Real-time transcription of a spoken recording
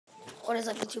What is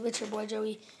up, YouTube? It's your boy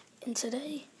Joey, and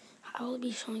today I will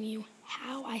be showing you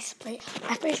how I spray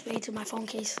spray to my phone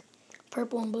case,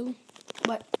 purple and blue.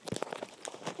 But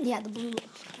yeah, the blue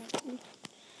looks kind of cool.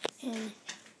 And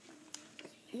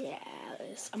yeah,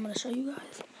 I'm gonna show you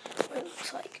guys what it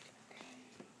looks like.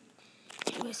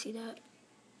 Can you guys see that?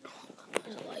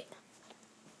 There's a light.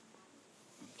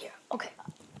 Here, okay.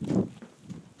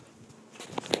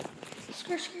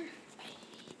 Skirt.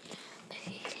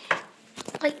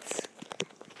 Lights.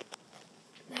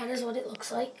 That is what it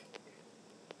looks like.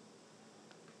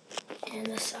 And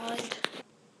the side.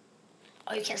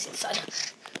 Oh, you can't see the side.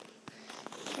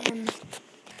 And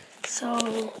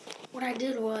so what I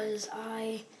did was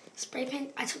I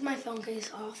took my phone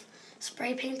case off,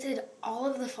 spray painted all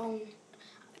of the phone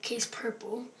case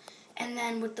purple, and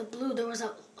then with the blue there was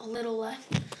a little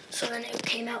left. So then it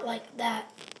came out like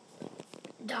that,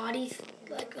 dotty,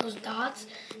 like those dots.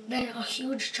 Then a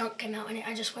huge chunk came out, and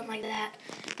I just went like that,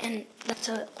 and that's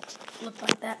what it looked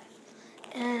like that.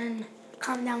 And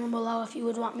comment down below if you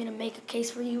would want me to make a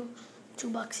case for you,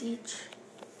 $2 each.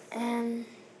 And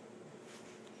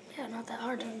yeah, not that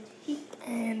hard.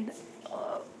 And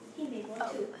he made one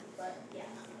too, but yeah.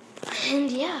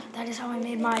 And yeah, that is how I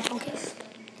made my phone case.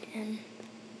 And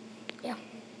yeah,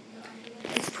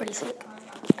 it's pretty slick.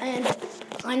 And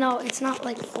I know it's not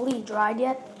like fully dried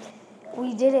yet.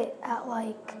 We did it at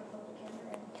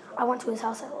I went to his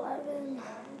house at 11.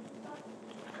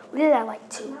 We did it at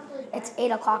 2. It's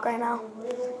 8 o'clock right now.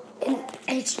 And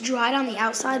it's dried on the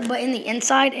outside, but in the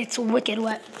inside, it's wicked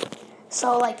wet.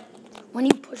 So when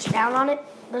you push down on it,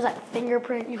 there's that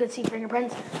fingerprint. You could see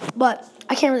fingerprints, but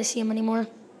I can't really see them anymore.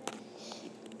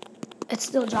 It's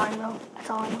still drying though. That's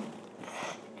all I know.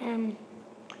 And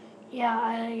yeah,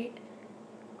 I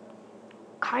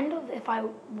kind of, if I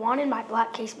wanted my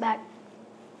black case back,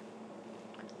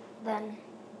 then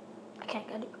I can't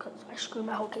get it because I screwed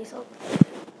my whole case up.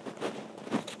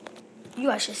 You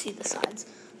guys should see the sides.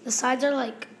 The sides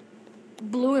are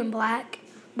blue and black,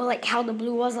 but how the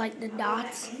blue was, the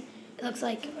dots. It looks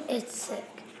like it's sick.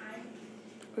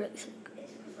 Really sick.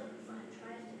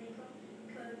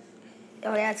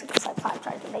 Oh yeah, it's because 5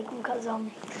 tried to make them because,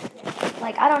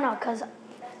 I don't know, because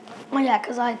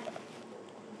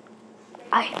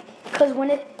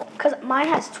mine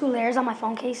has 2 layers on my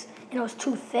phone case, and it was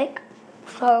too thick,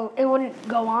 so it wouldn't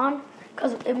go on,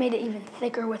 because it made it even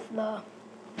thicker with the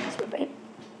spray paint.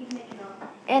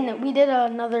 And we did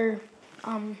another,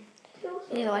 we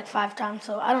did it 5 times,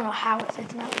 so I don't know how it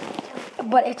fits now,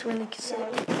 but it's really sick.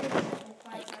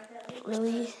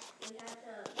 Really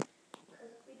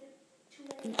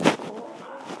cool.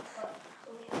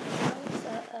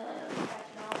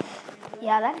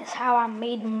 Yeah, that is how I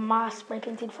made my spray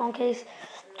painted phone case.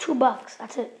 $2.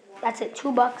 That's it. That's it.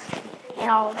 $2. And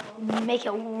I'll make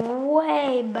it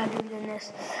way better than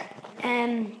this.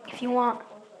 And if you want,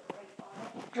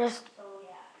 just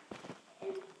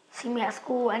see me at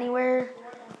school anywhere.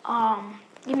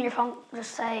 Give me your phone.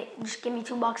 Just give me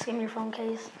 $2. Give me your phone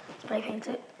case. Spray paint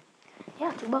it.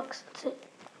 Yeah, $2. That's it.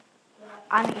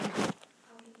 I mean,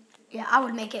 yeah, I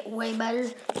would make it way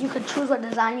better. You could choose what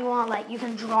design you want. You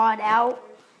can draw it out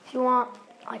if you want.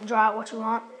 Draw out what you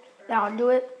want. Then I'll do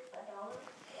it.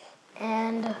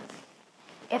 And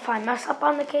if I mess up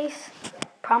on the case,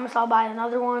 promise I'll buy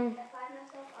another one.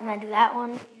 And then do that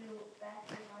one.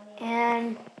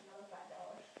 And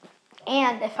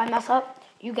if I mess up,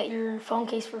 you get your phone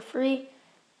case for free.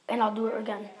 And I'll do it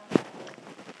again.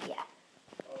 Yeah.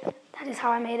 That is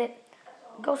how I made it.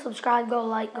 Go subscribe, go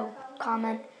like, go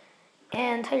comment.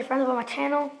 And tell your friends about my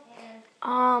channel.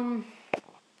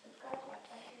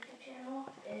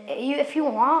 If you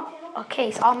want a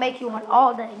case, I'll make you one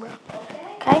all day, bro.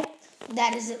 Okay?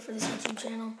 That is it for this YouTube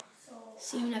channel.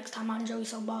 See you next time on Joey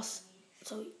So Boss.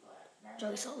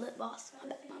 Joey So Lit Boss. My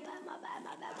bad.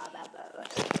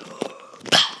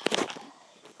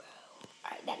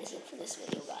 Alright, that is it for this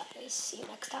video, guys. See you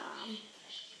next time.